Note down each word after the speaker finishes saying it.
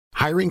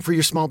Hiring for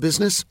your small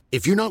business?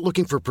 If you're not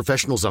looking for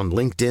professionals on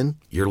LinkedIn,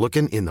 you're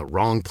looking in the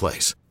wrong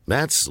place.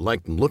 That's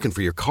like looking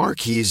for your car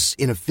keys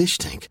in a fish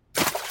tank.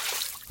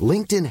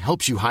 LinkedIn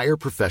helps you hire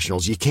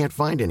professionals you can't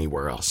find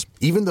anywhere else,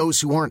 even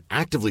those who aren't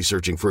actively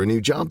searching for a new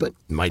job but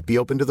might be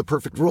open to the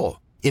perfect role.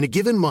 In a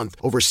given month,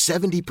 over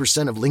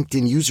 70% of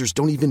LinkedIn users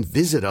don't even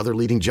visit other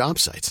leading job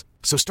sites.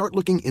 So start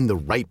looking in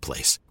the right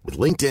place. With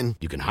LinkedIn,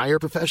 you can hire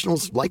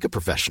professionals like a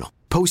professional.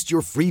 Post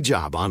your free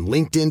job on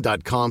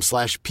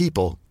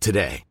linkedin.com/people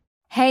today.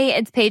 Hey,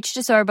 it's Paige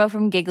DeSorbo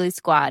from Giggly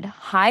Squad.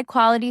 High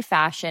quality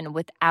fashion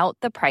without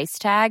the price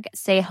tag.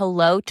 Say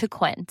hello to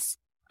Quince.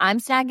 I'm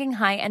snagging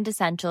high-end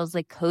essentials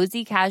like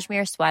cozy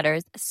cashmere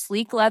sweaters,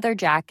 sleek leather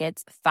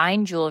jackets,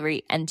 fine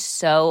jewelry, and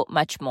so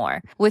much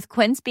more. With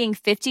Quince being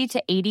 50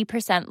 to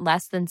 80%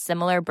 less than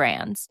similar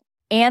brands.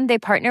 And they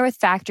partner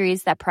with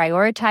factories that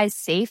prioritize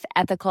safe,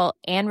 ethical,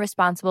 and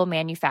responsible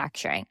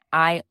manufacturing.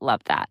 I love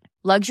that.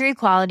 Luxury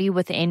quality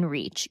within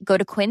reach. Go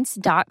to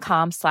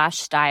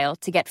quince.com/style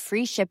to get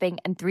free shipping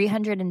and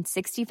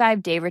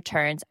 365-day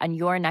returns on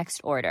your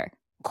next order.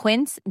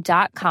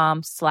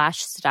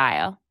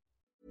 Quince.com/style.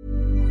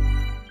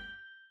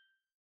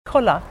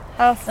 Kolla,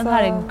 Alltså, den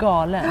här är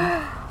galen.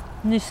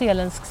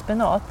 Nyzeeländsk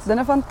spenat. Den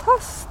är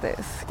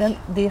fantastisk.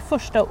 Det är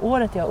första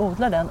året jag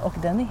odlar den och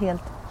den är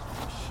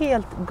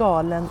helt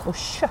galen och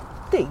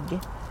köttig.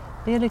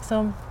 Det är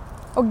liksom...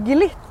 Och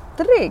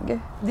glittrig.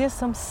 Det är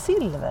som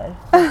silver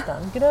nästan.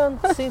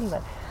 Grönt silver.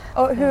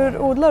 Och hur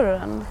odlar du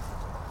den?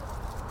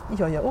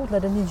 Ja, jag odlar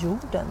den i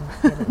jorden,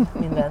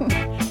 min vän.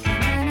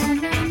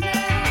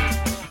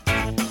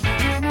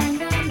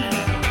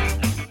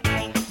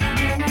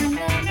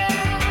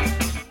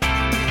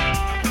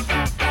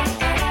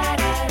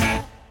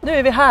 Nu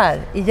är vi här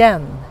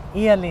igen,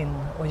 Elin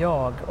och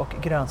jag och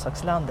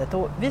grönsakslandet.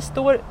 Och vi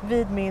står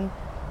vid min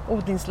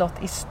odlingslott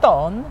i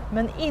stan,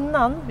 men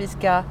innan vi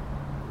ska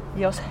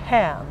ge oss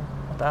hän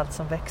åt allt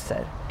som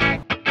växer.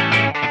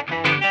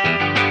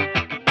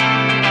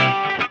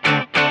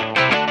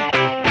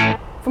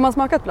 Får man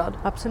smaka ett blad?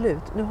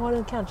 Absolut. Nu har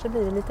den kanske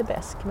blivit lite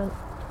besk, men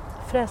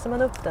fräser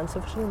man upp den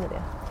så försvinner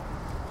det.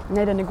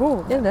 Nej, den är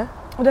god. Är det?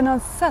 Och den har en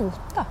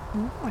sälta.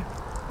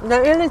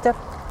 Den är lite...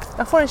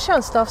 Jag får en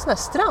känsla av sån här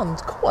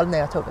strandkål när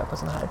jag tuggar på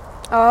sån här.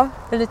 Ja.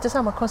 Det är lite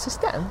samma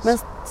konsistens. Men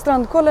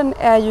strandkålen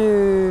är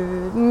ju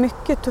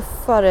mycket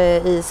tuffare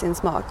i sin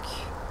smak.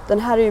 Den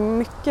här är ju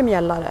mycket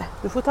mjällare.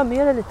 Du får ta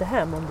med dig lite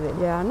hem om du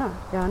vill. Gärna,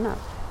 gärna.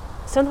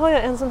 Sen har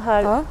jag en sån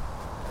här... Ja.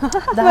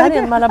 Det här är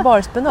en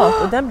malabarspenat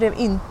och den blev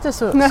inte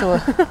så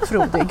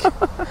frodig.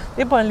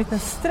 Det är bara en liten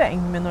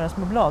sträng med några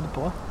små blad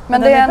på.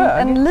 Men det är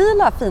en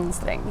lila fin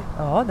sträng.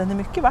 Ja, den är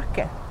mycket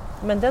vacker.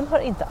 Men den har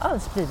inte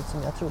alls blivit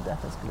som jag trodde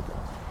att den skulle bli.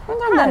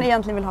 Undrar om den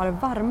egentligen vill ha det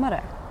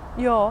varmare.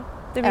 Ja,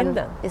 det vill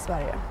den. I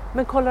Sverige.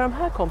 Men kolla de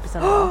här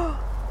kompisarna då.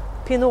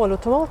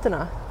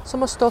 Pinolotomaterna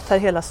som har stått här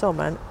hela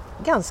sommaren.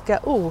 Ganska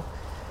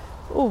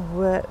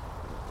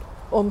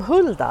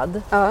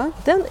omhuldad. Ja.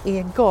 Den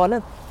är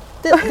galen.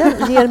 Den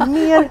ger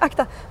mer... Oj,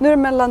 akta, nu är det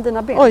mellan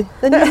dina ben. Oj,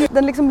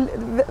 den liksom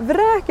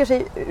vräker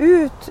sig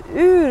ut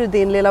ur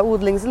din lilla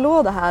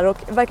odlingslåda här och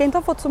verkar inte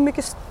ha fått så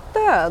mycket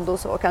stöd och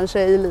så kanske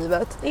i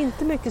livet.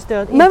 Inte mycket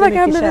stöd, men inte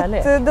mycket mycket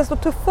kärlek. Men desto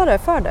tuffare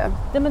för det.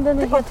 Nej, men den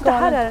är helt det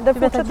här galen. är, du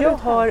vet att jag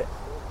har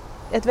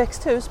ett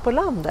växthus på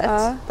landet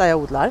där jag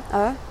odlar.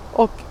 Ja.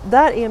 Och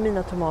där är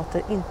mina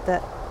tomater inte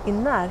i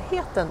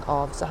närheten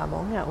av så här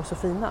många och så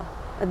fina.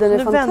 Den är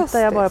nu fantastisk. väntar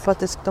jag bara på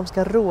att de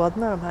ska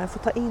rodna de här. Jag får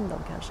ta in dem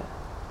kanske.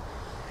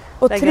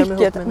 Och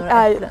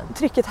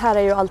trycket här är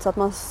ju alltså att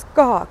man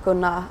ska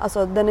kunna,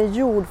 alltså den är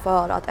gjord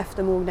för att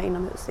eftermogna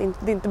inomhus. Det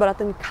är inte bara att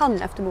den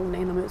kan eftermogna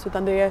inomhus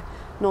utan det är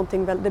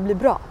någonting det blir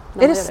bra.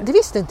 Det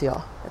visste inte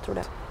jag. Jag tror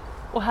det.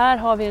 Och här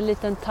har vi en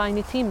liten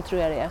Tiny Tim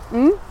tror jag det är.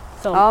 Mm.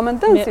 Ja, men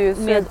den ser ju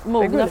med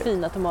mogna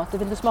fina tomater.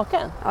 Vill du smaka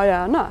en? Ja,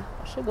 gärna.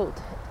 Varsågod.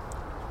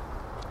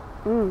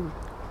 Mm.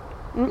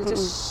 Lite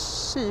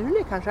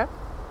syrlig kanske?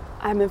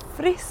 Nej, men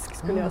frisk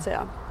skulle jag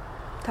säga.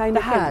 Tiny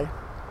det här Tim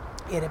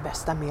är det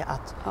bästa med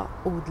att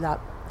odla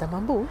där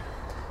man bor.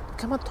 Då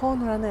kan man ta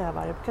några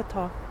nävar. Jag brukar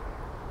ta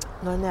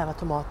några nävar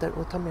tomater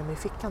och ta med mig i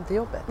fickan till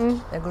jobbet. När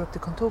jag går upp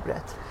till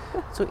kontoret.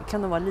 Så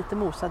kan de vara lite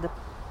mosade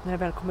när jag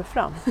väl kommer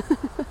fram.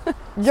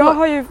 Jag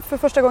har ju för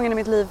första gången i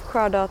mitt liv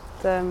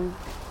skördat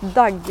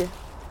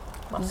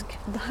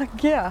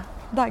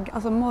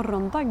alltså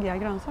morgondaggiga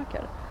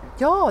grönsaker.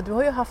 Ja, du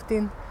har ju haft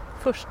din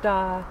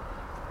första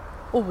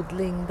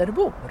odling där du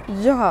bor.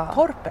 Ja.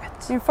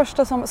 Torpet. Min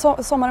första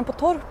sommaren på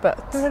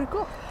torpet. Hur har det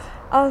gått?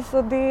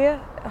 Alltså det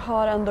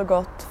har ändå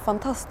gått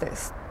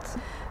fantastiskt.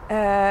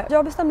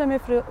 Jag bestämde mig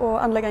för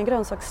att anlägga en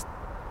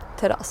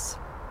grönsaksterrass.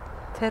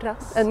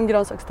 Terrass? En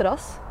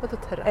grönsaksterrass. Vadå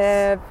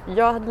terrass?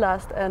 Jag hade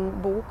läst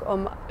en bok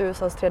om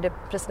USAs tredje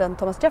president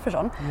Thomas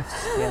Jefferson. Just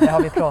det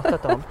har vi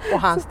pratat om.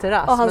 Och hans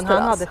terrass. Han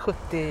hade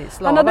 70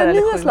 slavar. Han hade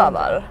 9 700.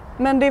 slavar.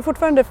 Men det är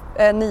fortfarande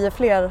 9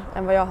 fler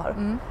än vad jag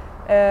har.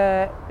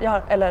 Jag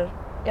har, eller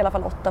i alla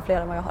fall 8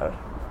 fler än vad jag har.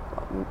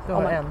 Du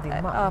har en din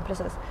man. Ja,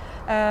 precis.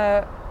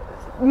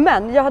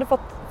 Men jag hade fått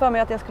för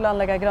mig att jag skulle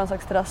anlägga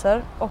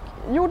grönsaksterrasser och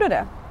gjorde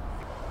det.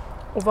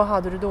 Och vad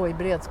hade du då i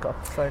beredskap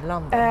för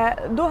landen?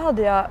 Då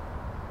hade jag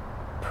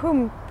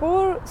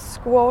pumpor,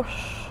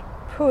 squash,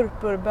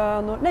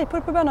 purpurbönor. Nej,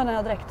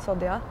 purpurbönorna direkt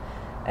sådde jag.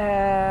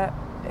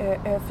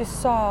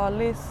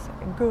 Physalis,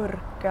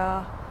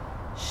 gurka,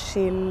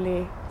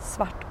 chili,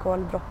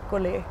 svartkål,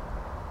 broccoli,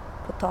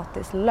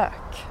 potatis,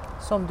 lök.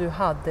 Som du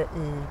hade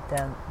i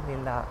den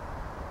lilla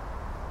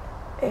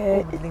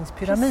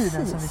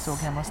odlingspyramiden som vi såg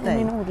hemma hos dig.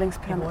 I min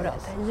odlingspyramid.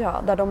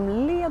 Ja, där de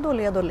led och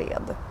led och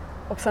led.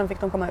 Och sen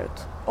fick de komma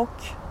ut.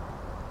 Och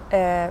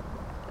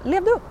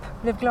levde upp.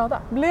 Blev glada.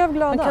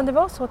 Men kan det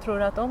vara så, tror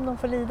du, att om de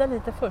får lida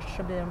lite först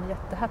så blir de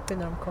jättehappy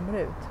när de kommer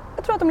ut?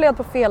 Jag tror att de led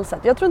på fel sätt.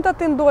 Jag tror inte att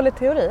det är en dålig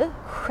teori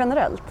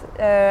generellt.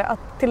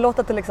 Att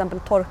tillåta till exempel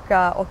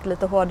torka och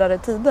lite hårdare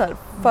tider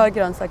för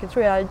grönsaker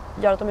tror jag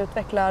gör att de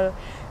utvecklar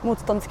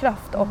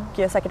motståndskraft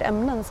och säkert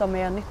ämnen som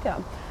är nyttiga.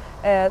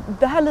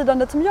 Det här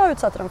lidandet som jag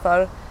utsatte dem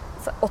för,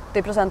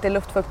 80% i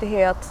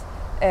luftfuktighet,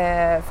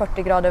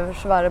 40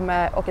 graders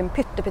värme och en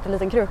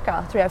pytteliten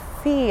kruka, tror jag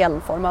är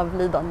fel form av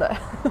lidande.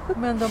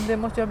 Men de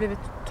måste ju ha blivit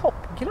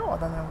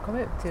toppglada när de kom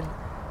ut till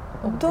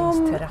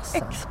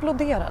odlingsterrassen. De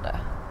exploderade.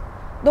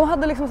 De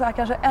hade liksom så här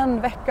kanske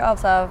en vecka av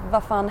så här,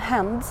 vad fan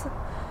hänt?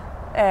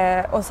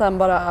 Och sen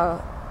bara...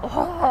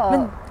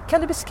 Men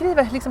kan du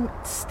beskriva liksom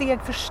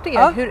steg för steg,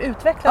 hur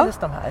utvecklades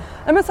de här?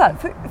 Nej, men så här,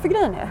 för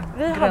grejen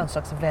är...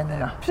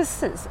 Grönsaksvännerna.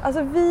 Precis.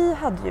 Alltså vi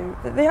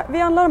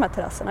anlade de här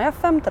terrasserna. Jag har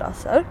 5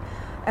 terrasser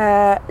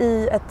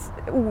i ett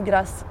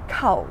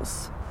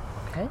ogräskaos.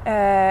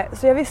 Okay.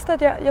 Så jag visste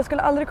att jag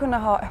skulle aldrig kunna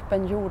ha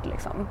öppen jord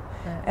liksom.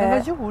 Men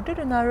vad gjorde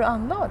du när du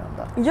anlade dem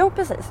då? Jo,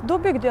 precis. Då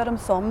byggde jag dem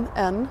som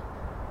en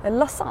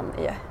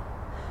lasagne.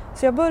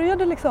 Så jag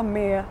började liksom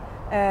med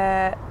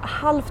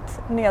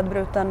halvt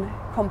nedbruten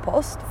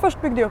kompost.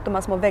 Först byggde jag upp de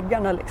här små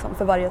väggarna liksom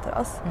för varje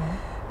terrass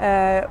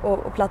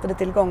och plattade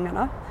till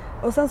gångarna.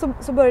 Och sen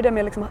så började jag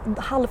med liksom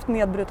halvt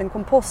nedbruten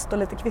kompost och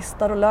lite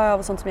kvistar och löv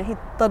och sånt som jag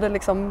hittade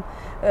liksom,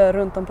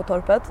 runt om på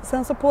torpet.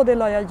 Sen så på det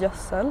la jag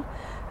gödsel.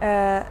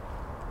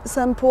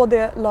 Sen på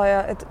det la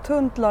jag ett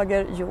tunt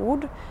lager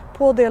jord.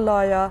 På det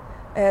la jag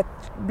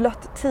ett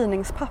blött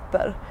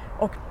tidningspapper.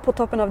 Och på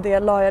toppen av det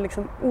la jag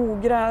liksom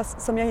ogräs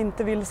som jag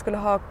inte ville skulle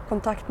ha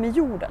kontakt med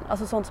jorden.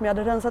 Alltså sånt som jag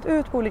hade rensat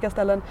ut på olika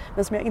ställen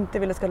men som jag inte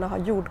ville skulle ha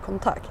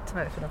jordkontakt.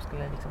 Nej, för de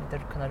skulle liksom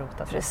inte kunna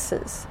rota sig.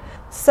 Precis.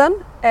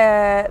 Sen,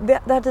 det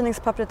här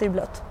tidningspappret är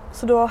blött.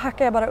 Så då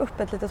hackar jag bara upp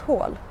ett litet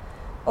hål.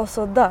 Och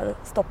så där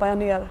stoppar jag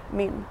ner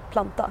min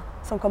planta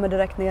som kommer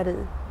direkt ner i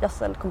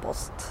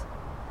gödselkompost.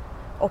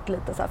 Och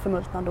lite så här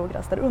förmultnande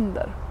ogräs där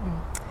under.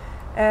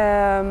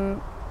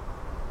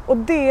 Och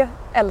det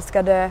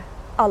älskade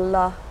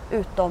alla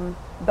utom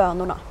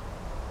bönorna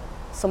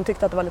som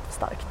tyckte att det var lite för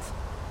starkt.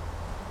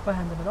 Vad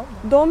händer med dem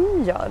då?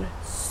 De gör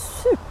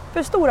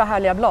superstora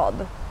härliga blad.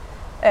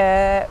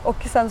 Och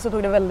sen så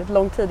tog det väldigt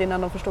lång tid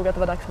innan de förstod att det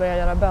var dags att börja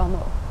göra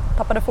bönor.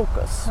 Tappade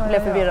fokus, blev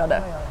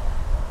förvirrade.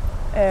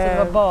 Så det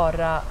var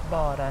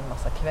bara en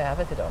massa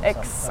kväve till dem?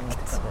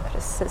 Exakt,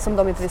 precis, som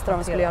de inte visste vad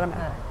de skulle göra med.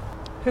 Nej.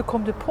 Hur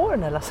kom du på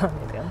den här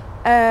lasagnen?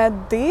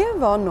 Det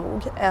var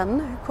nog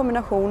en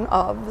kombination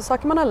av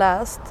saker man har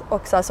läst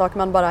och så här saker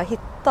man bara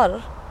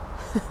hittar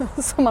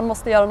som man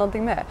måste göra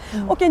någonting med.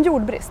 Och en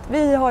jordbrist.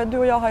 Du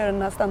och jag har ju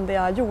den här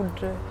ständiga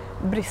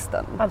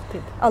jordbristen.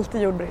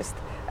 Alltid jordbrist.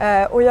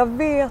 Och jag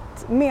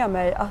vet med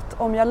mig att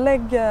om jag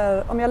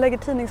lägger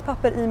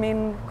tidningspapper i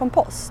min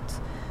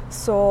kompost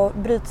så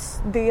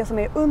bryts det som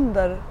är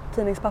under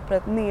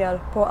tidningspappret ner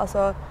på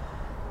alltså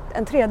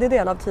en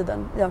tredjedel av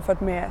tiden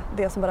jämfört med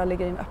det som bara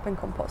ligger i en öppen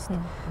kompost.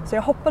 Så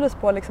jag hoppades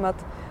på liksom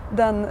att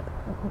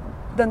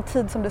den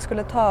tid som det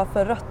skulle ta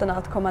för rötterna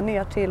att komma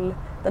ner till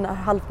den här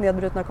halvt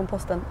nedbrutna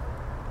komposten,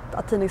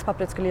 att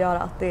tidningspappret skulle göra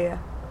att det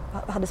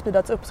hade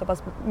speedats upp så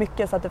pass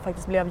mycket så att det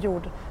faktiskt blev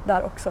jord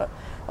där också.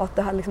 Och att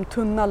det här liksom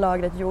tunna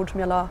lagret jord som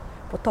jag la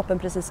på toppen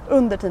precis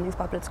under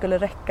tidningspappret skulle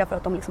räcka för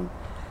att de liksom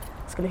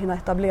skulle hinna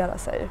etablera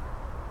sig.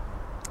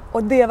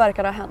 Och det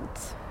verkar ha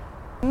hänt.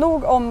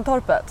 Nog om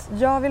torpet.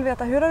 Jag vill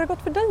veta, hur har det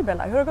gått för dig,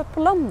 Bella? Hur har det gått på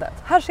landet?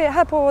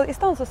 Här i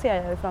stan så ser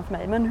jag ju framför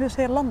mig, men hur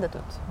ser landet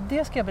ut?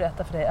 Det ska jag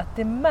berätta för dig, att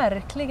det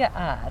märkliga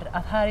är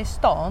att här i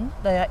stan,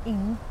 där jag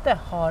inte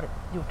har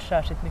gjort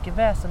särskilt mycket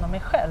väsen om mig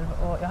själv,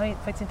 och jag har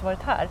faktiskt inte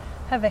varit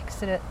här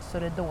växer det så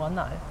det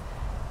dånar.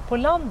 På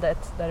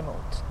landet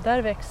däremot,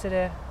 där växer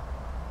det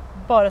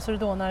bara så det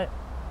dånar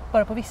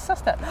bara på vissa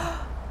ställen.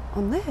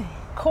 Åh nej!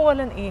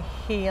 Kålen är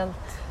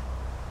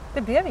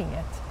det blev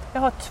inget.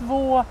 Jag har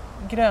 2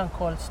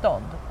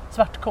 grönkålstånd,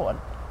 svartkål,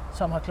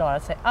 som har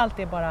klarat sig. Allt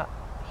är bara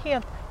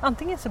helt...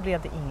 Antingen så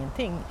blev det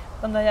ingenting.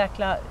 De där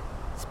jäkla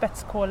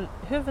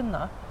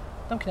spetskålhuvudena,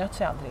 de knöt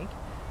sig aldrig.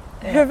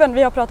 Huven,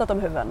 vi har pratat om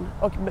huven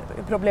och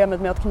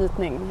problemet med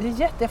knytning.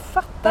 Jag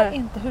fattar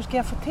inte, hur ska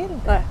jag få till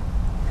det?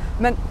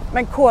 Nej.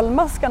 Men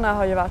kålmaskarna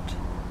har ju varit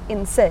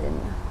insane.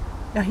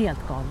 Ja,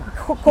 helt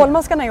galna.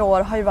 Kålmaskarna i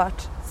år har ju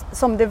varit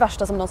som det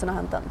värsta som någonsin har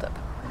hänt än,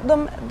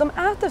 typ. De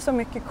äter så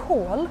mycket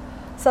kål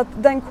så att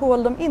den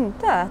kål de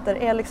inte äter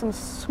är liksom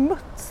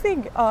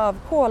smutsig av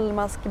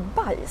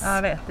kålmaskbajs.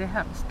 Jag vet, det är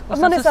hemskt. Och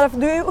man är så här,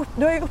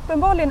 du har ju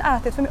uppenbarligen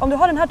ätit för mycket. Om du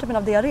har den här typen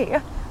av diarré,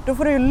 Då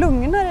får du ju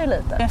lugna dig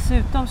lite.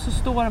 Dessutom så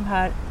står de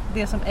här,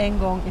 det som en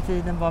gång i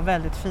tiden var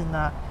väldigt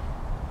fina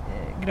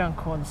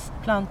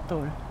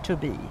grönkålsplantor to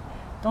be.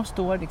 De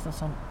står liksom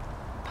som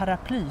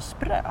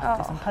paraplyspröt,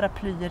 liksom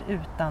paraplyer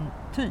utan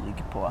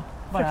tyg på.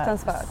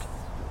 Fruktansvärt.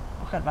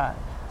 Själva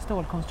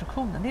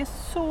stålkonstruktionen. Det är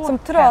så som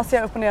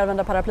trasiga upp- och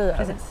nervända paraplyer.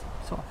 Precis,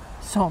 så.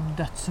 Som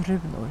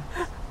dödsrunor.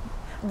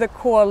 The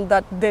call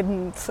that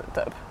didn't,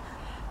 typ.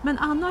 Men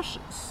annars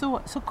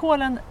så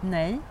kålen,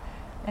 nej.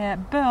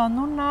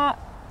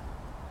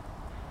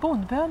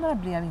 Bondbönorna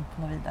blev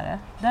inte något vidare.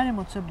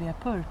 Däremot så blev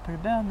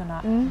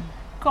purpurbönorna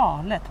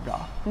galet bra.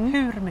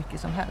 Hur mycket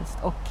som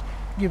helst. Och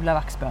gula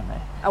vaxbönor.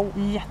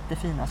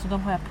 Jättefina. Så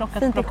de har jag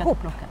plockat.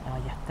 Ja,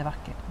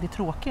 jättevackert. Det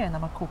tråkiga är när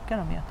man kokar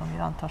dem är att de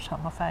ju antar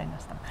samma färg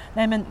nästan.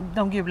 Nej, men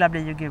de gula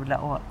blir ju gula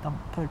och de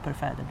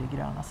purpurfärgade blir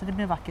gröna. Så det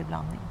blir en vacker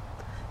blandning.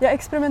 Jag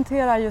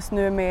experimenterar just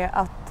nu med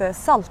att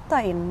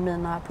salta in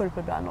mina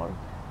purpurbönor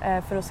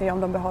för att se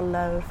om de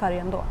behåller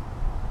färgen då.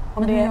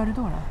 Men hur gör du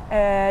då?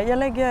 Jag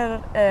lägger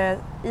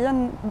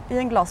i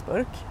en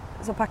glasburk,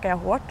 så packar jag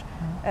hårt.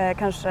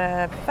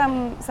 Kanske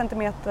 5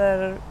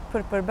 centimeter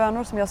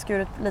purpurbönor som jag har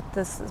skurit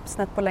lite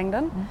snett på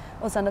längden.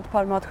 Och sen ett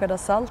par matskedar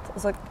salt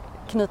och så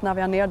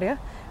knytnävar jag ner det.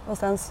 Och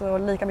sen så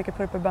lika mycket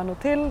purpurbönor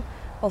till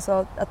och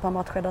så ett par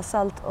matskedar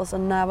salt och så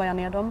nävar jag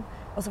ner dem.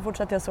 Och så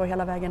fortsätter jag så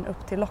hela vägen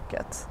upp till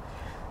locket.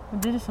 Då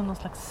blir det som någon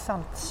slags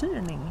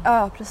saltsyrning.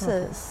 Ja,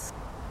 precis.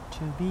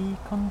 To be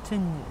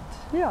continued.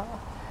 Ja.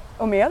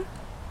 Och mer?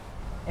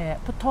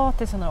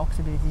 Potatisen har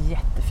också blivit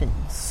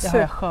jättefin.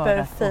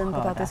 Superfin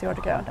potatis i år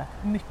tycker jag.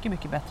 Mycket,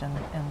 mycket bättre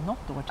än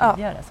något år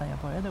tidigare sedan jag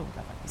började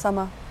odla faktiskt.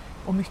 Samma.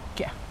 Och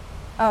mycket.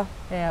 Ja.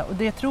 Och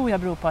det tror jag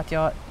beror på att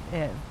jag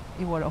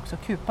i år också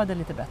kupade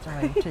lite bättre än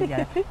vad jag gjort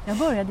tidigare. Jag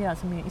började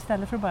alltså med,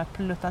 istället för att bara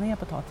plutta ner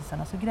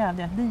potatisarna så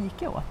grävde jag ett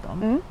dike åt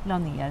dem, la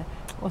ner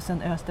och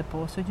sen öste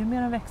på. Så ju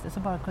mer de växte så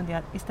bara kunde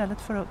jag,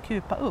 istället för att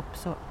kupa upp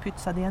så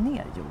pytsade jag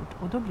ner jord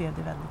och då blev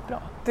det väldigt bra.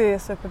 Det är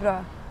superbra.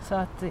 Så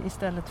att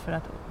istället för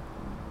att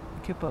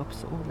kupa upp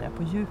så odlar jag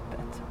på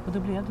djupet och då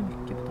blev det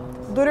mycket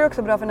potatis. Då är det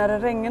också bra för när det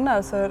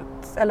regnar, så,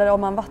 eller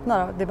om man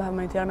vattnar, det behöver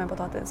man inte göra med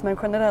potatis, men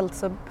generellt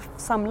så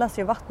samlas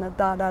ju vattnet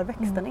där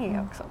växten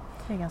är också.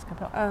 Det är ganska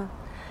bra.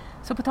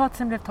 Så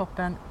potatisen blev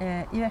toppen.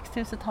 I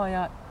växthuset har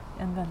jag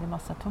en väldig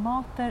massa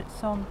tomater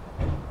som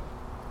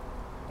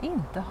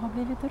inte har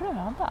blivit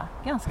röda.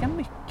 Ganska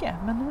mycket,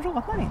 men de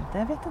rodnar inte.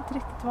 Jag vet inte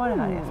riktigt vad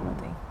det här är för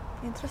någonting.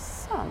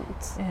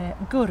 Intressant.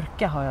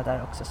 Gurka har jag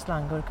där också.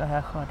 Slanggurka har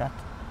jag skördat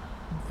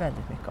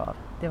väldigt mycket av.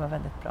 Det var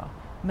väldigt bra.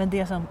 Men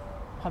det som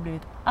har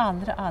blivit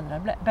allra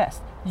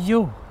bäst.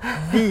 Jo,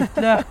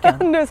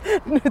 vitlöken.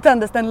 nu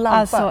tändes det en lampa.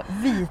 Alltså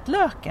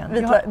vitlöken.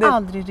 Jag har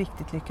aldrig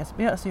riktigt lyckats.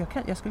 Alltså,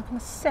 jag skulle kunna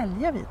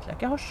sälja vitlök.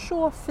 Jag har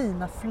så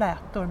fina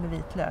flätor med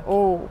vitlök.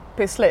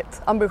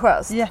 Pissligt.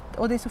 Ambitiöst.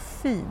 Och det är så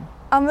fin.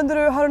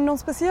 Har du någon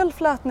speciell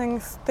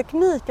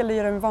flätningsteknik eller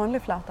gör du en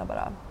vanlig fläta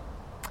bara?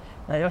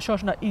 Nej, jag kör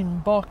sån där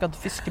inbakad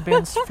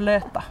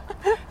fiskebensfläta.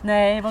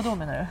 Nej, vad då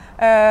menar du?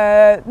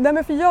 Nej,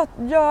 men för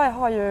jag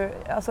har ju,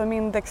 alltså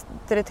min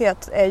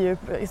dexteritet är ju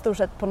i stort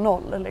sett på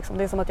 0. Liksom.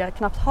 Det är som att jag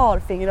knappt har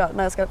fingrar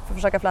när jag ska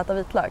försöka fläta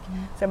vitlök. Så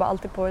jag är bara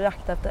alltid på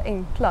jakt efter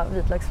enkla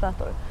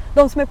vitlöksflätor.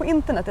 De som är på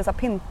internet är så här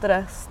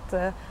Pinterest,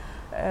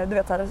 du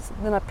vet så här,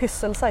 den här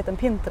pysselsajten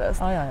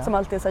Pinterest. Som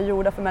alltid är så här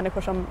gjorda för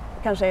människor som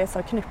kanske är så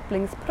här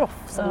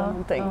knypplingsproffs eller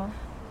någonting.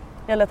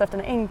 Jag letar efter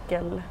en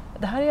enkel.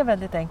 Det här är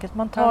väldigt enkelt.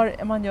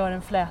 Man gör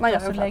en fläta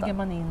och så lägger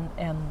man in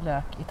en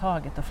lök i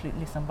taget och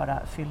liksom bara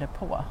fyller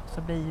på.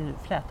 Så blir ju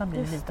flätan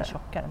lite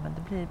tjockare, men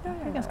det blir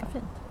ganska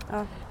fint.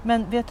 Ja.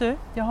 Men vet du,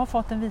 jag har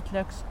fått en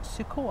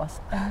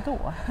vitlökspsykos ändå.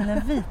 Eller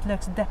en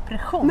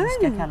vitlöksdepression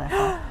ska jag kalla det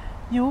för.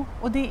 Jo,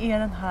 och det är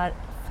den här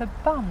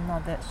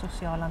förbannade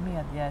sociala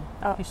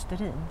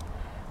medier-hysterin.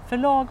 För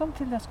lagom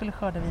till jag skulle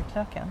skörda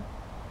vitlöken,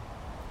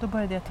 då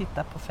började jag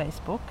titta på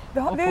Facebook. Vi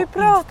har ju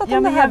pratat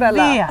om det här,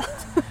 Bella. Jag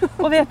vet.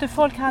 Och vet du,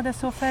 folk hade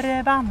så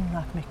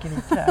förbannat mycket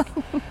vitlök.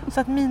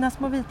 Så att mina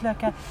små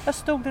vitlökar, jag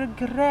stod där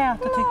och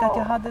grät och tyckte att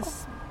jag hade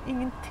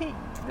ingenting.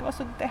 Det var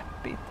så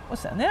deppigt. Och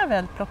sen när jag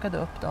väl plockade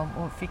upp dem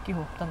och fick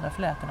ihop de där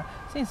flätorna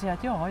så inser jag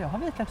att jag har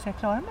vitlök så jag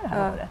klarar mig det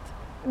här året.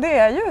 Det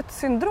är ju ett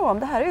syndrom.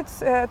 Det här är ju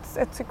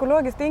ett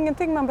psykologiskt. Det är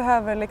ingenting man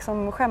behöver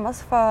liksom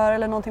skämmas för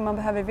eller någonting man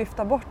behöver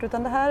vifta bort.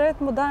 Utan det här är ett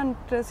modernt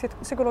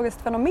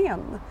psykologiskt fenomen.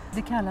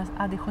 Det kallas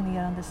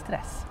additionerande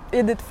stress.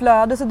 I ditt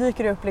flöde så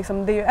dyker det upp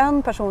liksom, det är ju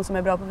en person som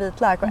är bra på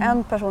vitlök och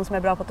en person som är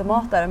bra på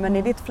tomater. Men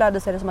i ditt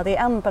flöde så är det som att det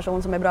är en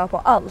person som är bra på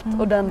allt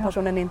och den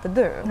personen är inte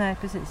du. Nej,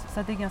 precis.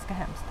 Så det är ganska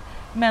hemskt.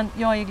 Men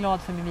jag är glad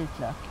för min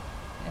vitlök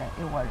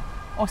i år.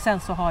 Och sen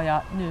så har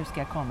jag, nu ska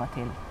jag komma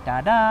till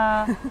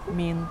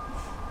min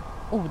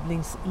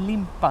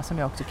odlingslimpa som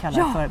jag också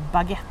kallar för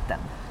baguetten.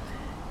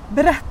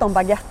 Berätta om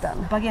baguetten.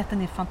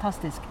 Baguetten är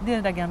fantastisk. Det är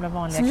det där gamla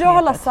vanliga knepet. Så jag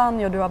har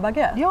lasagne och du har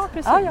baguette? Ja,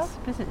 precis.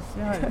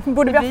 Precis.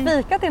 Borde vi ha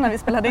fikat innan vi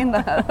spelade in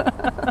det här?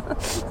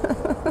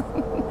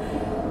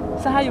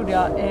 Så här gjorde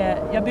jag.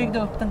 Jag byggde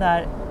upp den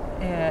där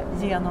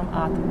genom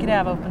att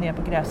gräva upp och ner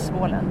på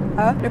grässvålen.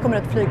 Ja, nu kommer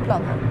ett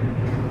flygplan här.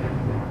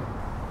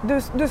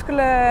 Du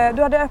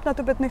hade öppnat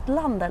upp ett nytt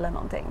land eller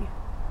någonting?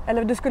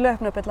 Eller du skulle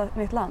öppna upp ett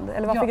nytt land?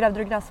 Eller varför grävde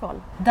du gräsvål?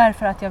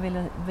 Därför att jag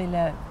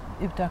ville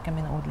utöka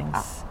min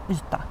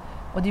odlingsyta.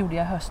 Och det gjorde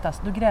jag i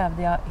höstas. Då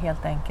grävde jag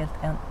helt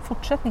enkelt en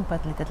fortsättning på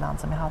ett litet land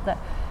som jag hade.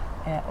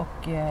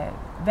 Och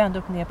vände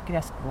upp och ner på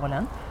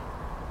gräsvålen.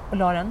 Och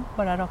la den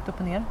bara rakt upp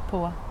och ner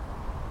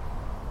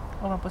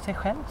ovanpå sig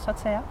själv så att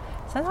säga.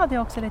 Sen hade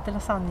jag också lite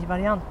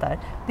lasagnevarianter.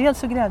 Dels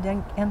så grävde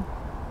jag en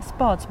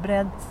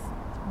spadsbredd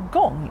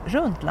gång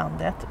runt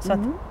landet. Så att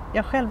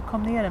jag själv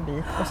kom ner en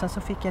bit och sen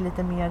så fick jag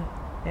lite mer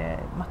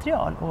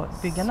material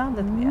att bygga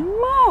landet med.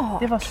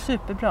 Det var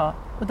superbra.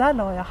 Och där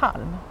la jag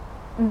halm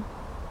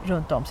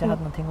runt om så jag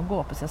hade någonting att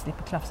gå på så jag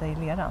slipper klafsa i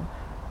leran.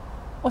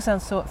 Och sen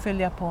så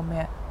fyllde jag på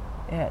med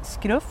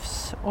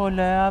skrufs och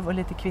löv och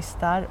lite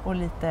kvistar och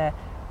lite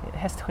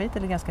hästskit,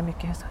 eller ganska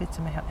mycket hästskit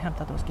som jag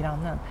hämtat hos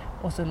grannen.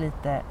 Och så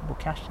lite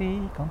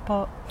bokashi,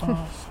 kompott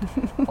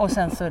och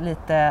sen så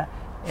lite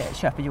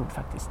köpejord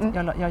faktiskt.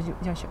 Jag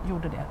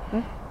gjorde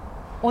det.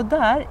 Och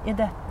där i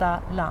detta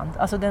land,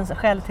 alltså den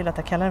skäl till att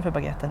jag kallar den för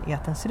baguetten är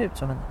att den ser ut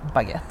som en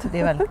baguette. Det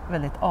är väldigt,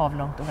 väldigt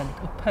avlångt och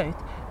väldigt upphöjt.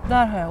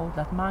 Där har jag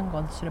odlat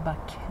mangold så det bara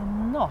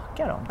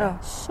knakar om det.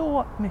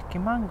 Så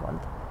mycket mangold.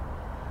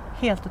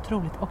 Helt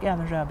otroligt. Och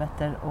även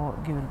rödbetor och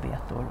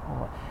gulbetor.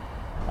 Och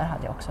där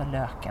hade jag också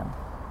löken.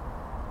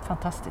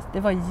 Fantastiskt. Det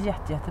var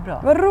jättebra.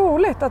 Vad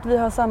roligt att vi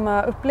har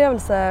samma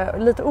upplevelse,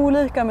 lite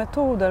olika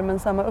metoder men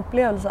samma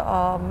upplevelse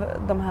av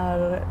de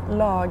här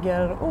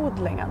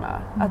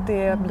lagerodlingarna. Att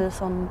det blir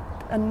sån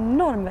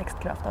enorm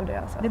växtkraft av det.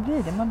 Alltså. Det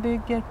blir det. Man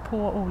bygger på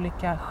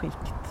olika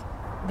skikt.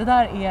 Det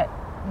där är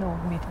nog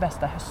mitt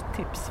bästa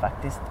hösttips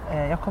faktiskt.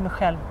 Jag kommer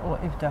själv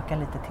att utöka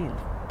lite till,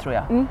 tror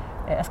jag.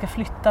 Jag ska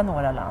flytta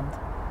några land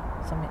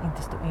som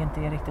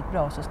inte är riktigt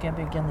bra. Så ska jag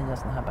bygga nya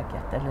såna här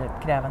baguetter eller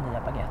gräva nya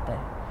baguetter.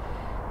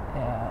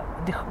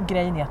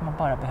 Grejen är att man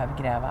bara behöver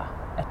gräva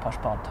ett par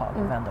spadtag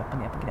och vända upp och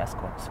ner på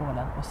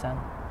gräsvålen och sen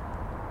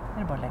är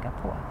det bara att lägga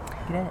på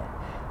grejer.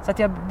 Så att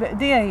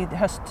det är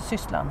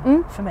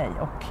höstsysslan för mig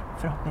och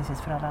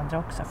förhoppningsvis för alla andra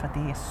också för att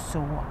det är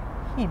så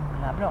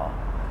himla bra.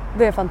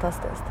 Det är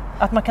fantastiskt.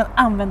 Att man kan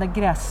använda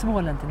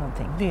gräsvålen till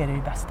någonting, det är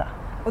det bästa.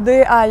 Och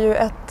det är ju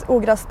ett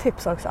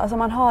ogrästips också. Alltså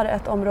man har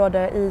ett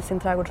område i sin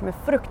trädgård som är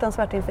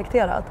fruktansvärt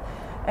infekterat.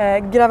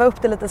 Gräva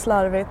upp det lite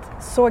slarvigt,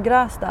 så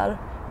gräs där.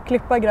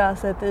 Klippa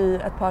gräset i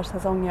ett par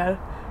säsonger,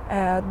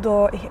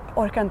 då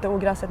orkar inte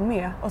ogräset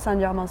med och sen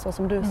gör man så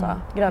som du sa,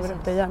 gräver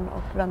upp det igen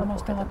och vänder på. Man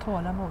måste ha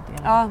tålamod.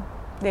 Ja,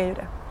 det är ju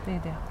det. Det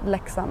är det.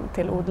 Läxan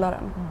till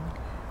odlaren.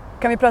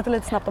 Kan vi prata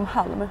lite snabbt om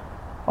halm?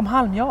 Om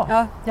halm,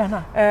 ja.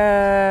 Gärna.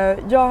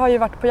 Jag har ju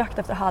varit på jakt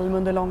efter halm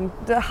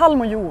under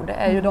halm och jord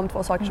är ju de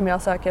två saker som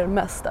jag söker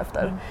mest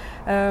efter.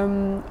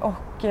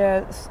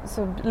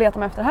 Så letar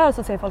man efter det här och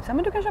så säger folk så här,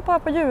 men du kan köpa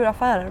på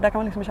djuraffärer. Där kan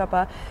man liksom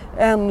köpa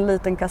en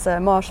liten kasse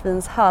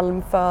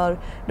marsvinshalm för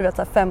du vet,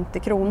 så här 50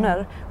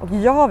 kronor. Och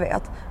jag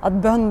vet att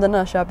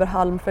bönderna köper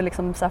halm för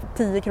liksom så här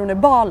 10 kronor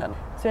balen.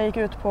 Så jag gick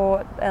ut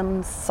på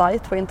en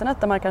sajt på internet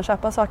där man kan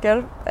köpa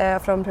saker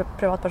från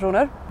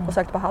privatpersoner och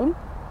sökte på halm.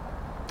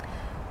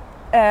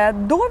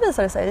 Då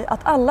visar det sig att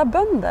alla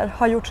bönder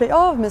har gjort sig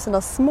av med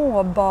sina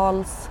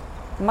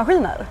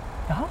småbalsmaskiner.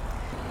 Jaha.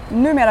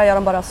 Numera gör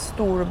de bara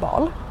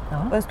storbal.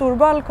 Och en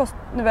storbal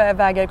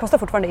kostar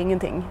fortfarande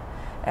ingenting.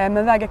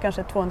 Men väger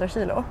kanske 200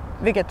 kilo.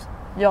 Vilket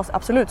jag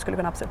absolut skulle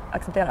kunna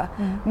acceptera.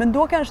 Men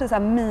då kanske så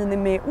här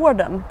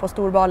minimiorden på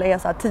storbal är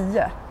så här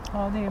 10.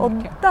 Ja, det är och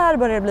mycket. Där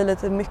börjar det bli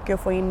lite mycket att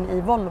få in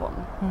i Volvon.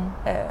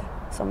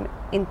 Som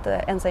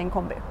inte ens är en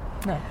kombi.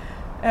 Nej.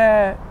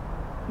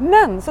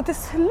 Men så till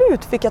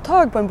slut fick jag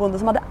tag på en bonde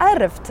som hade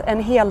ärvt en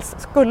hel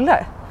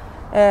skulle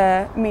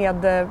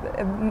med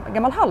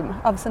gammal halm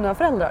av sina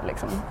föräldrar.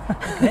 Liksom.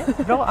 Okay,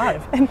 bra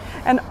arv.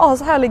 en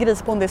ashärlig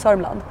grisbonde i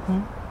Sörmland.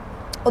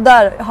 Och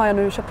där har jag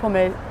nu köpt på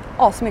mig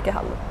asmycket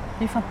halm.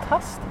 Det är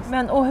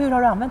fantastiskt. Och hur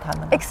har du använt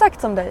halmen då?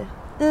 Exakt som dig.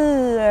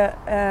 I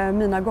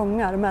mina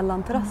gångar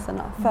mellan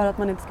terrasserna för att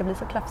man inte ska bli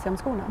så klafsig om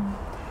skorna.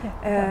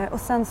 Och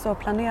sen så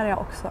planerar jag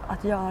också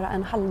att göra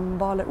en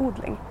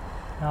halmbaleodling.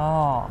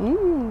 Ja.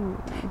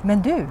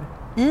 Men du,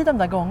 i de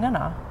där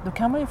gångarna då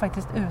kan man ju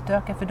faktiskt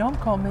utöka för de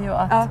kommer ju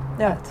att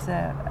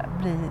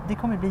det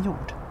kommer bli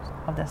jord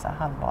av dessa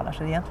halmbalar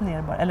så egentligen är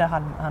det bara, eller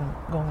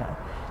halmgångar.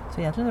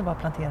 Så egentligen är det bara att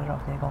plantera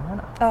rakt ner i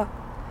gångarna. Ja.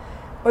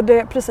 Och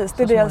det precis,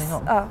 det är det jag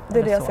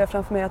så. ser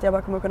framför mig att jag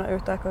bara kommer kunna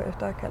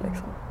utöka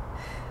liksom.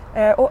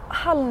 Och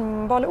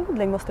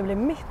halmbaleodling måste bli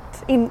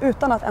mitt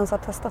utan att ens ha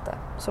testat det.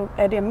 Så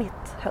är det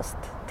mitt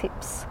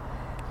hösttips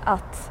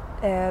att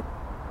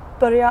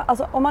börja,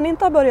 alltså om man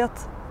inte har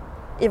börjat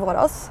i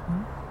våras,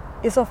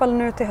 i så fall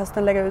nu till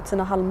hösten lägga ut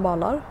sina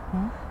halmbalar.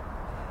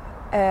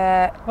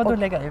 Vad då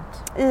lägga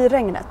ut? I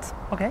regnet.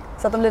 Okay.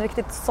 Så att de blir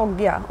riktigt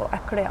soggiga och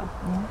äckliga.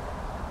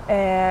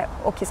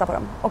 Och kissa på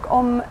dem. Och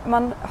om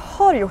man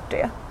har gjort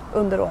det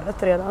under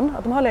året redan,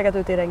 att de har legat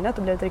ute i regnet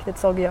och blivit riktigt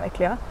soggiga och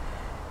äckliga,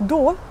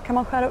 då kan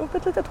man skära upp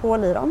ett litet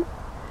hål i dem,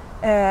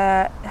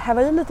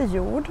 häva i lite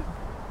jord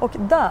och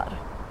där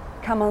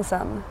kan man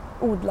sen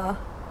odla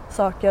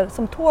saker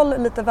som tål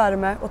lite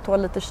värme och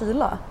tål lite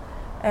kyla.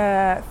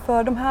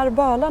 För de här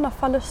balarna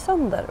faller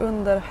sönder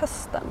under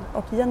hösten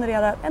och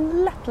genererar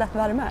en lätt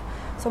värme.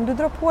 Så om du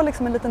drar på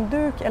liksom en liten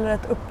duk eller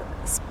ett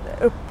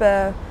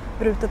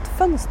uppbrutet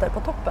fönster på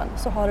toppen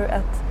så har du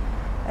ett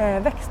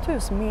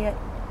växthus med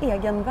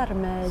egen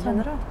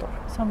värmegenerator.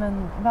 Som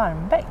en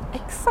varmbänk?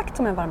 Exakt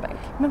som en varmbänk.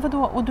 Men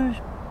vadå? Och du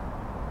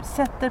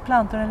sätter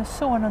plantor eller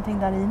sår någonting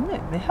där i nu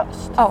i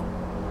höst? Ja,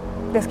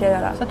 det ska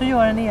jag göra. Så att du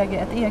gör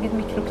ett eget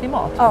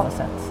mikroklimat på något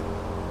sätt?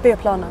 Det är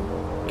planen.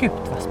 Gud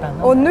vad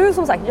spännande. Och nu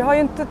som sagt, jag har ju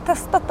inte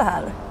testat det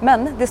här.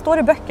 Men det står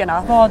i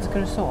böckerna. Vad ska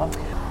du så?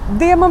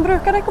 Det man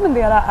brukar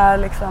rekommendera är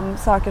liksom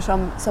saker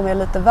som är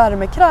lite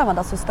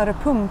värmekrävande, alltså större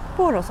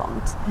pumpor och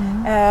sånt.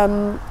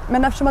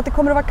 Men eftersom att det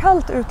kommer att vara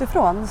kallt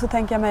utifrån så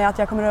tänker jag mig att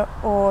jag kommer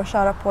att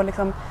köra på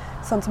liksom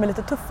sånt som är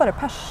lite tuffare.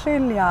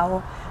 Persilja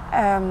och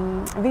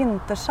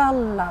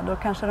vintersallad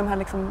och kanske de här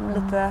liksom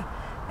lite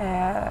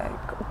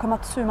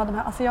komatsuma, de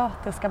här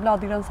asiatiska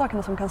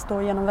bladgrönsakerna som kan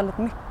stå igenom väldigt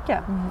mycket.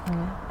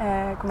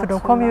 För de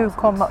kommer ju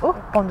komma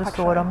upp om du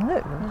står dem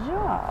nu.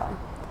 Ja.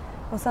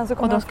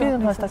 Och då ska ju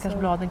de här stackars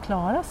bladen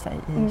klara sig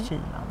i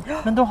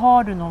kylan. Men då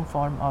har du någon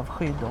form av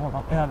skydd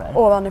över.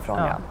 Ovanifrån,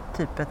 ja.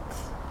 Typ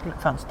ett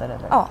fönster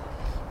eller? Ja.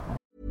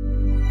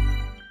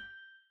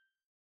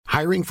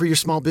 Hiring for your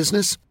small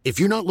business? If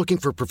you're not looking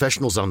for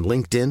professionals on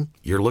LinkedIn,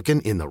 you're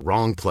looking in the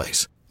wrong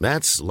place.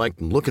 That's like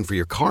looking for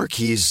your car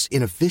keys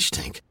in a fish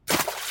tank.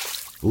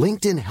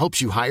 LinkedIn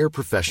helps you hire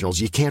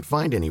professionals you can't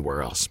find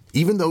anywhere else,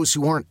 even those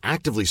who aren't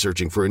actively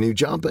searching for a new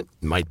job but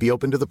might be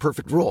open to the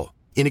perfect role.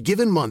 In a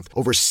given month,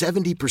 over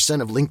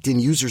 70% of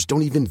LinkedIn users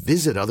don't even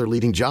visit other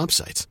leading job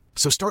sites.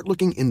 So start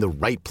looking in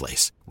the right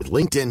place. With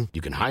LinkedIn,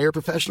 you can hire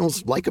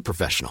professionals like a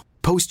professional.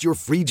 Post your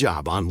free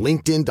job on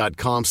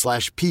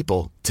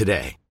linkedin.com/people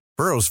today.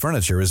 Burrow's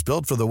furniture is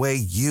built for the way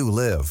you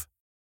live.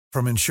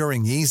 From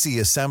ensuring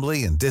easy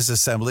assembly and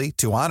disassembly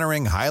to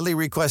honoring highly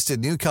requested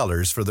new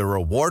colors for their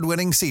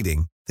award-winning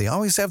seating, they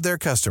always have their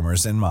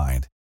customers in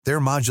mind. Their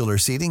modular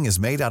seating is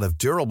made out of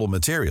durable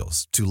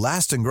materials to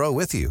last and grow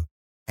with you.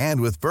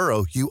 And with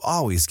Burrow, you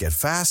always get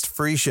fast,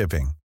 free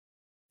shipping.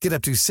 Get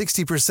up to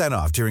 60%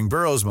 off during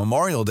Burrow's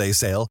Memorial Day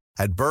sale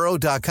at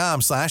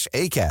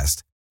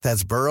burrow.com/ACAST.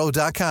 That's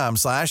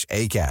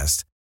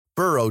burrow.com/ACAST.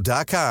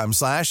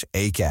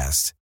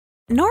 burrow.com/ACAST.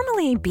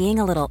 Normally, being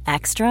a little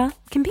extra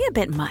can be a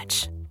bit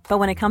much. But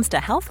when it comes to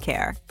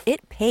healthcare,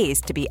 it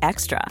pays to be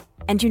extra.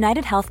 And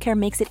United Healthcare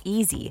makes it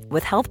easy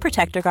with Health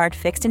Protector Guard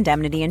fixed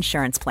indemnity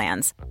insurance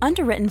plans.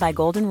 Underwritten by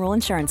Golden Rule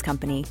Insurance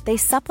Company, they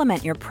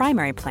supplement your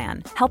primary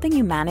plan, helping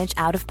you manage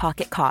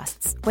out-of-pocket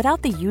costs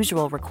without the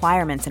usual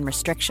requirements and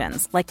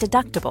restrictions like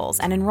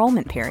deductibles and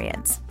enrollment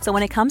periods. So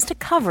when it comes to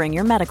covering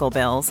your medical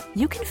bills,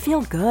 you can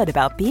feel good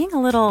about being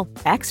a little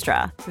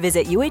extra.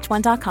 Visit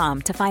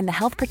uh1.com to find the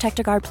Health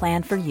Protector Guard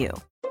plan for you.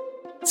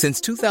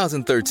 Since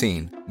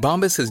 2013,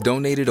 Bombas has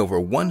donated over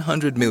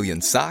 100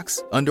 million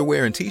socks,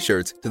 underwear, and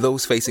T-shirts to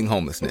those facing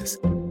homelessness.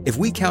 If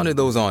we counted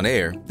those on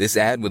air, this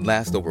ad would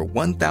last over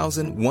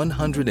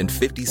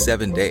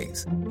 1,157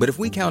 days. But if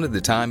we counted the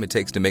time it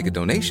takes to make a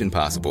donation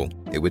possible,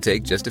 it would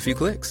take just a few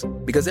clicks.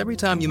 Because every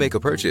time you make a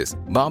purchase,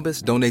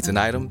 Bombas donates an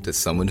item to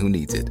someone who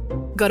needs it.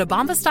 Go to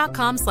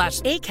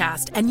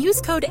bombas.com/ACAST and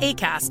use code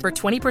ACAST for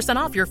 20%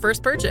 off your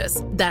first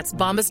purchase. That's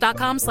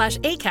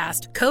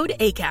bombas.com/ACAST, code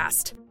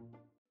ACAST.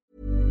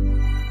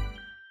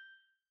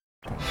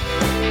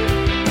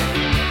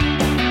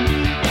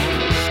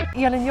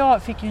 Elin,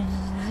 jag fick ju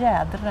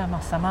jädra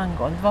massa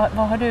mangold.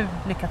 Vad har du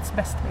lyckats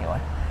bäst med i år?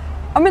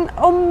 Ja, men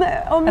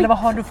eller vad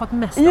har du fått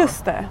mest av?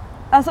 Just det.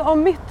 Alltså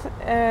om mitt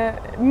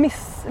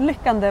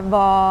misslyckande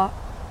var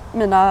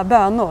mina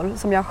bönor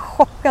som jag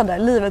chockade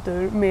livet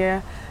ur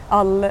med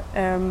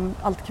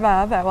allt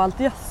kväve och allt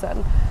gödsel,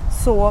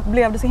 så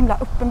blev det så himla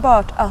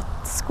uppenbart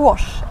att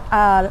squash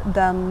är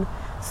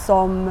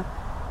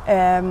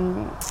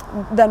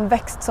den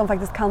växt som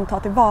faktiskt kan ta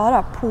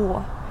tillvara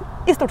på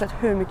i stort sett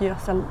hur mycket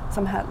gödsel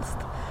som helst.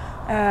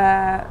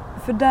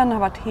 För den har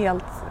varit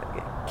helt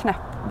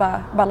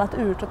ballat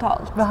ur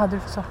totalt. Vad hade du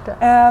för sorter?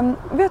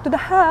 Vet du, det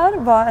här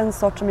var en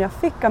sort som jag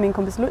fick av min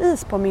kompis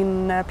Louise på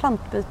min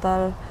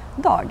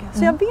plantbytardag.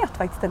 Så jag vet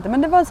faktiskt inte,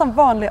 men det var en sån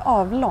vanlig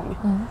avlång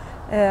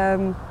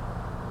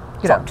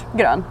sort.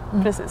 Grön,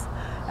 precis.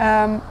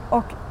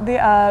 Och det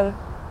är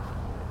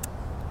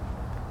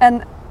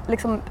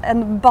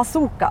en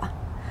bazooka.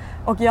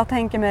 Och jag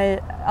tänker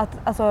mig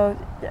att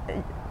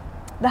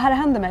det här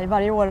händer mig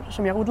varje år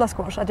som jag odlar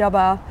squash, att jag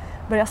bara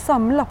börjar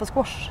samla på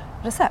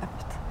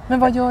squash-recept. Men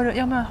vad gör du?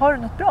 Ja, men har du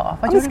något bra?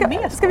 Vad gör du med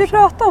squash? Ska vi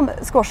prata om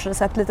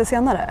squash-recept lite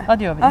senare? Ja,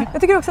 det gör vi. Ja,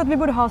 jag tycker också att vi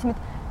borde ha som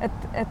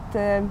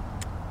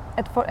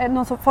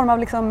någon form av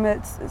liksom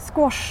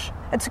squash,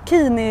 ett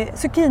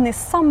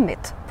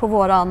zucchini-summit på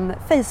våran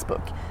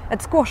Facebook.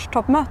 Ett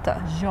squash-toppmöte.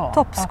 Ja,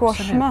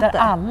 topp-squash-möte. Där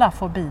alla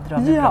får bidra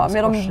med bra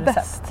med de squash-recept.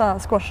 bästa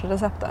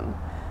squash-recepten.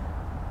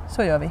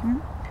 Så gör vi.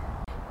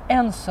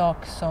 En sak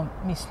som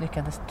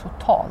misslyckades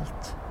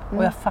totalt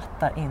Och jag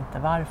fattar inte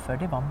varför.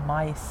 Det var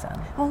majsen.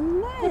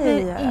 Nej. Det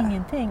blir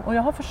ingenting. Och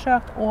jag har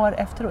försökt år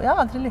efter år. Jag har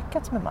aldrig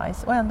lyckats med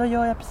majs. Och ändå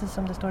gör jag precis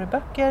som det står i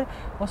böcker.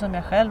 Och som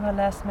jag själv har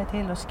läst mig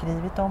till och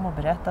skrivit om och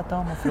berättat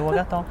om och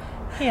frågat om.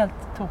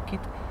 Helt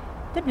tokigt.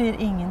 Det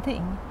blir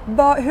ingenting.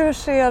 Hur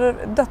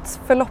ser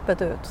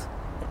dödsförloppet ut?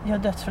 Ja,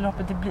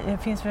 dödsförloppet, det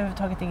finns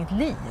överhuvudtaget inget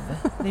liv.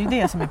 Det är ju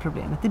det som är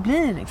problemet. Det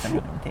blir liksom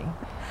ingenting.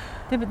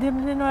 Det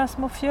blir några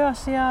små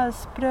fjösiga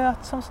spröt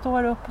som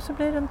står upp och så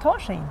tar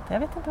sig inte. Jag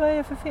vet inte vad jag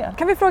gör för fel.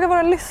 Kan vi fråga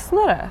våra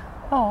lyssnare?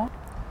 Ja.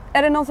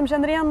 Är det någon som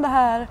känner igen det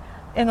här? Är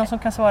det någon som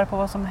kan svara på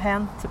vad som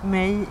hänt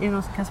mig? Är det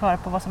någon som kan svara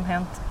på vad som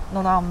hänt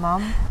någon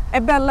annan?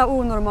 Är Bella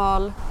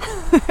onormal?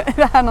 Är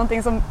det här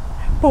någonting som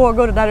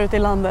pågår där ute i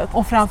landet?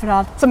 Och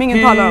framförallt, som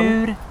ingen talar om.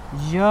 Hur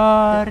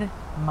gör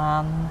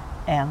man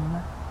en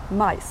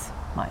majs?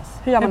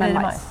 Hur gör man en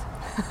majs?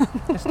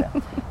 Just det.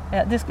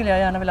 Det skulle jag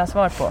gärna vilja ha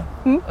svar på.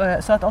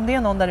 Så att om det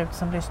är någon där ute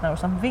som lyssnar och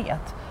som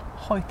vet,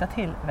 hojta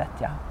till vet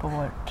jag på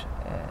vårt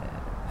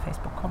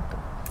Facebook-konto.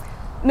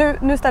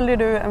 Nu ställer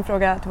du en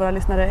fråga till våra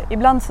lyssnare.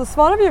 Ibland så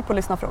svarar vi ju på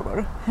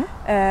lyssnarfrågor.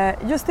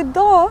 Just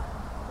idag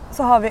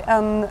så har vi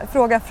en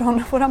fråga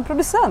från vår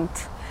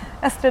producent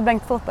Estrid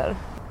Bengtsdotter.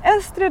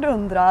 Estrid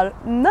undrar,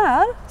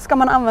 när ska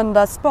man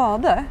använda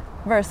spade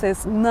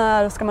versus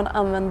när ska man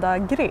använda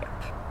grep?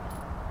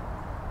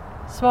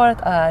 Svaret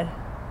är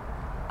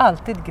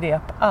alltid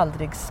grep,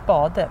 aldrig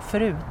spade,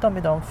 förutom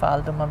i de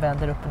fall då man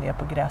vänder upp och ner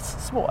på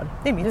grässvål.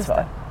 Det är mitt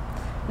svar.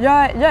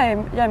 Jag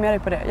är med dig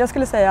på det. Jag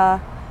skulle säga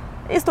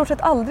i stort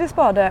sett aldrig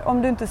spade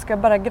om du inte ska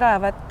bara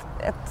gräva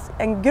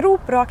en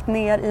grop rakt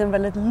ner i en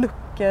väldigt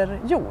lucker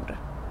jord.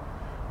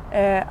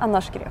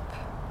 Annars grep.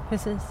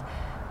 Precis.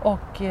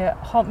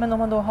 Men om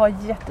man då har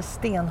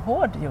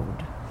jättestenhård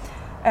jord?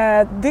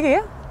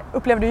 Det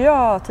upplevde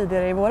jag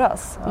tidigare i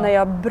våras när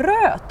jag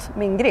bröt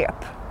min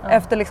grep.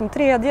 Efter liksom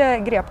 3:e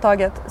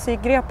greptaget så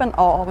gick grepen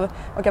av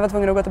och jag var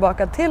tvungen att gå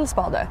tillbaka till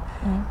spade.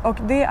 Och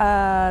det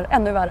är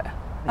ännu värre.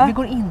 Vi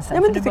går in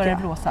sen för det börjar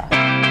blåsa.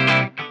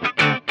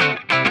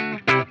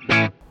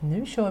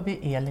 Nu kör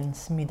vi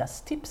Elins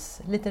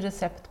middagstips. Lite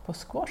recept på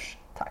squash,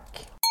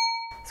 tack.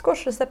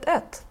 Squash recept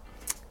 1.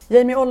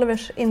 Jamie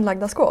Olivers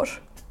inlagda squash.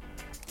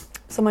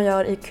 Som man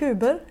gör i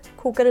kuber.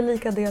 Kokar i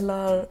lika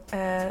delar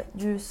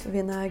ljus,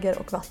 vinäger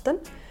och vatten.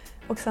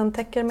 Och sen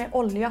täcker med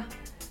olja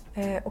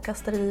och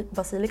kastar i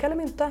basilika eller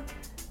mynta.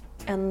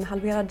 En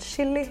halverad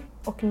chili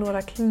och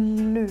några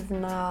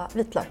kluvna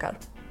vitlökar.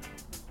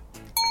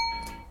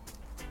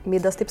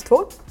 Middagstips 2.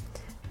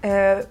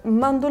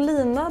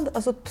 Mandolinad,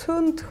 alltså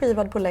tunt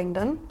skivad på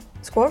längden,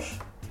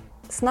 squash,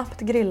 snabbt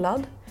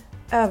grillad,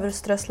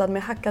 överströsslad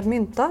med hackad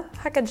mynta,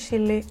 hackad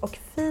chili och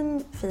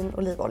fin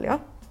olivolja.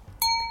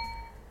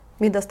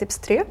 Middagstips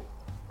 3.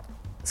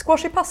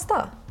 Squash i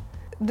pasta.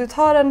 Du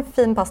tar en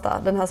fin pasta,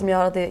 den här som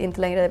gör att det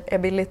inte längre är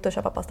billigt att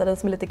köpa pasta, den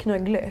som är lite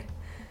knögglig.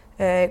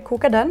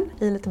 Kokar den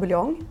i lite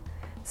buljong.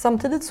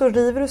 Samtidigt så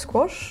river du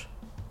squash,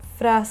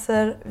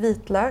 fräser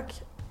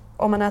vitlök,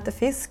 om man äter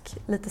fisk,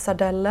 lite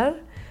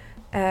sardeller.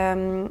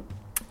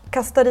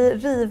 Kastar i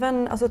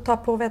riven, alltså ta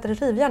på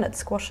rivjärnet,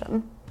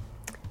 squashen.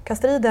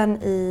 Kastar i den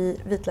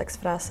i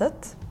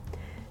vitlöksfräset.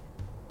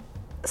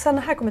 Sen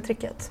här kommer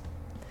tricket.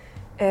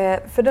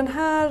 För den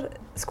här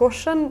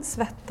squashen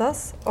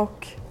svettas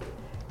och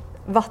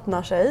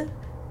vattnar sig.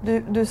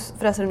 Du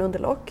fräser den under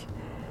lock.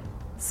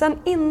 Sen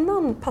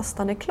innan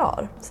pastan är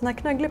klar, sån här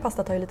knögglig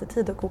pasta tar ju lite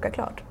tid att koka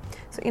klart.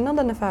 Så innan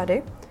den är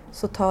färdig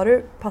så tar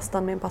du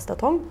pastan med en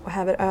pastatång och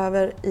häver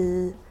över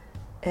i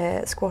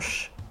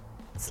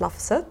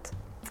squashslafset.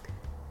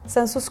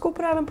 Sen så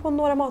skopar du även på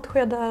några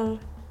matskedar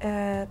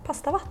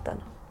pastavatten,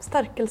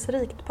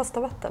 stärkelserikt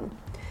pastavatten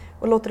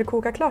och låter det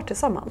koka klart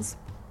tillsammans.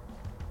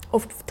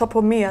 Och ta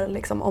på mer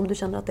liksom, om du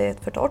känner att det är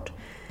för torrt.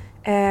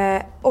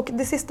 Och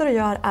det sista du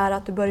gör är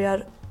att du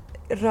börjar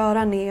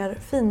röra ner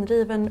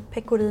finriven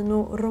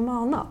pecorino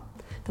romana.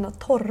 Den här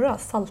torra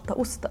salta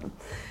osten.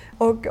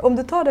 Och om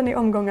du tar den i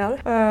omgångar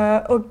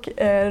och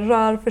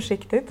rör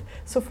försiktigt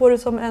så får du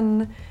som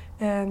en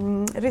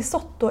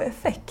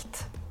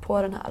risotto-effekt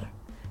på den här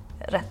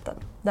rätten.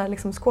 Där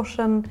liksom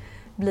squashen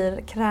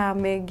blir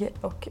krämig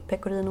och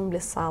pecorinon blir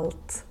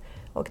salt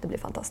och det blir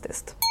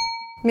fantastiskt.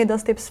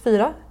 Middagstips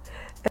 4.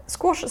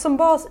 Squash som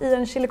bas i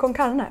en chili con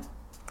carne.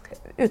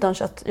 Utan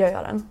kött gör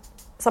jag den.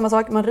 Samma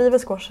sak, man river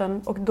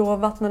squashen och då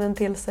vattnar den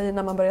till sig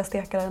när man börjar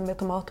steka den med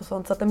tomat och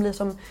sånt. Så att den blir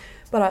som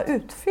bara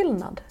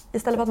utfyllnad.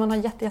 Istället för att man har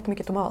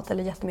jättemycket tomat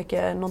eller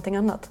jättemycket någonting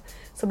annat.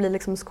 Så blir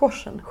liksom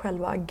squashen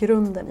själva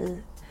grunden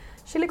i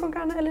chili con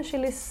carne eller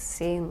chili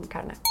sin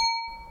carne.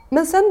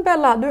 Men sen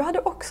Bella, du hade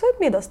också ett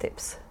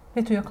middagstips.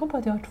 Vet du, jag kom på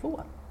att jag har 2.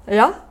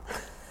 Ja.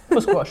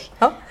 På squash.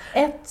 Ja.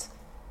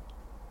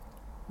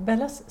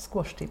 Bellas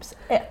squashtips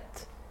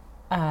 1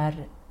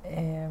 är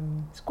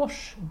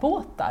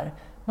squashbåtar.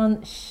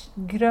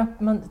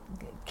 Man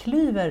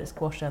klyver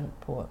squashen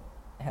på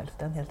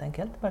hälften helt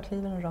enkelt. Bara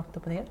klyver den rakt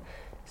upp och ner.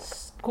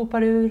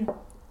 Skopar ur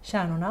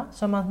kärnorna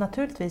som man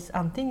naturligtvis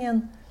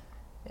antingen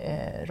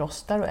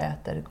rostar och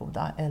äter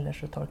goda eller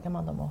så torkar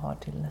man dem och har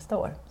till nästa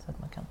år så att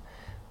man kan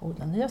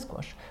odla nya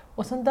squash.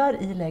 Och sen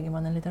där i lägger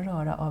man en liten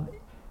röra av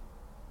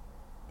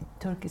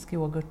turkisk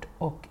yoghurt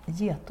och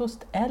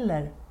getost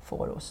eller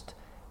fårost.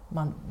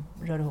 Man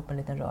rör ihop en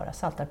liten röra,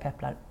 saltar,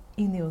 pepprar,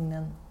 in i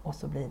ugnen och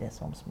så blir det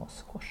som små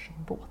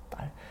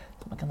squashbåtar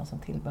som man kan ha som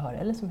tillbehör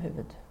eller som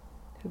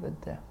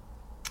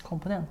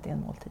huvudkomponent i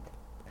en måltid.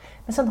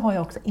 Men sen har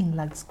jag också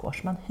inlagd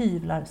squash. Man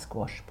hyvlar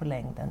squash på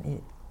längden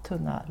i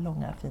tunna,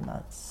 långa, fina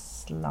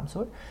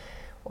slamsor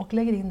och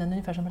lägger in den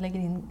ungefär som man lägger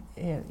in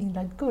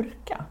inlagd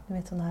gurka. Ni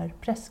vet, sån här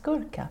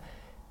pressgurka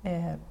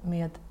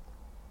med,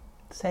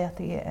 säg att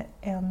det är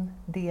 1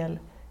 del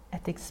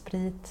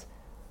ättiksprit,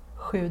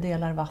 7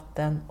 delar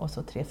vatten och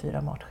så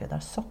 3-4 matskedar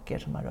socker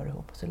som man rör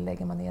ihop. Och så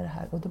lägger man ner det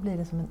här och då blir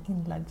det som en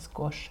inlagd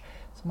squash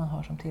som man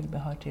har som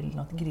tillbehör till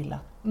något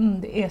grillat.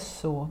 Det är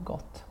så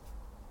gott.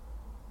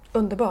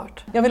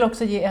 Underbart. Jag vill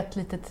också ge ett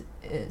litet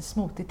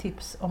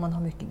smoothie-tips om man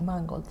har mycket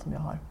mangold som jag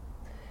har.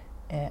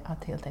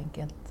 Att helt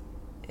enkelt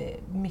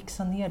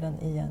mixa ner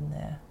den i en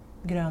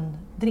grön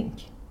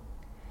drink.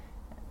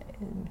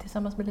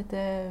 Tillsammans med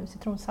lite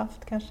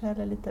citronsaft kanske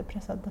eller lite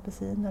pressad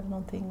apelsin eller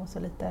någonting och så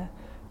lite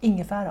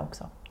ingefära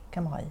också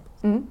kan man ha i.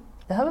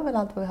 Det här var väl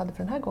allt vad vi hade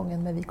för den här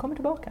gången, men vi kommer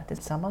tillbaka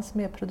tillsammans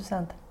med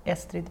producent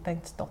Estrid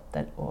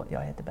Bengtsdotter och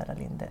jag heter Bella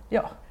Linde.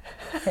 Ja,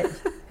 hej.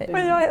 Och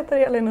jag heter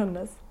Elin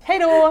Hunnes. Hej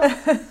då!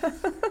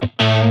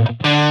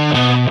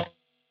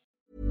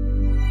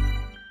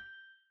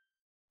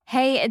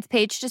 Hey, it's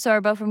Paige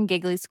DeSorbo from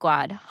Giggly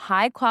Squad.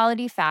 High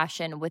quality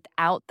fashion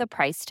without the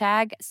price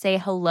tag. Say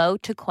hello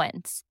to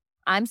Quince.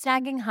 I'm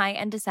snagging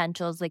high-end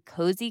essentials like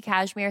cozy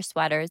cashmere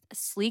sweaters,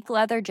 sleek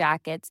leather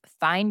jackets,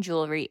 fine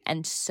jewelry,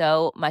 and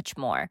so much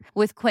more.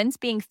 With Quince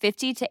being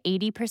 50 to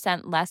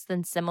 80% less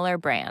than similar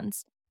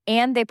brands.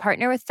 And they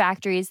partner with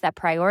factories that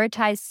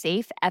prioritize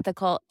safe,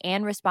 ethical,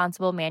 and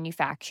responsible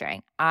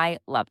manufacturing. I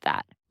love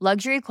that.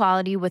 Luxury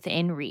quality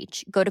within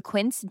reach. Go to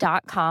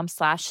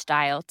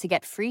quince.com/style to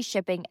get free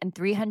shipping and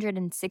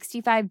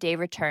 365-day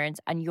returns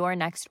on your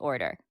next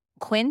order.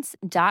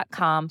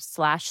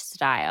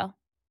 Quince.com/style.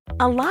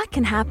 A lot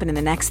can happen in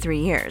the next 3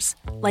 years.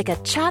 Like a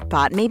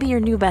chatbot may be your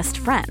new best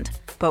friend.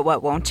 But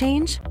what won't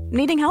change?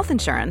 Needing health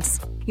insurance.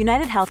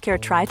 United Healthcare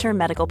Tri-Term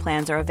Medical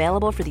Plans are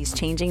available for these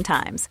changing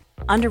times.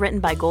 Underwritten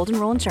by Golden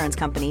Rule Insurance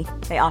Company,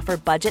 they offer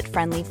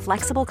budget-friendly,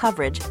 flexible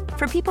coverage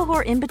for people who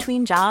are in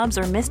between jobs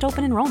or missed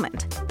open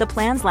enrollment. The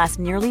plans last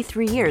nearly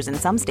 3 years in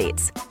some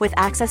states, with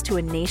access to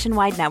a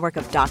nationwide network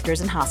of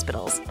doctors and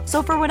hospitals.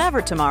 So for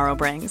whatever tomorrow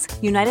brings,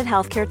 United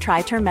Healthcare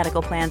Tri-Term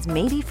Medical Plans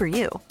may be for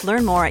you.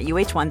 Learn more at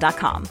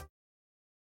uh1.com.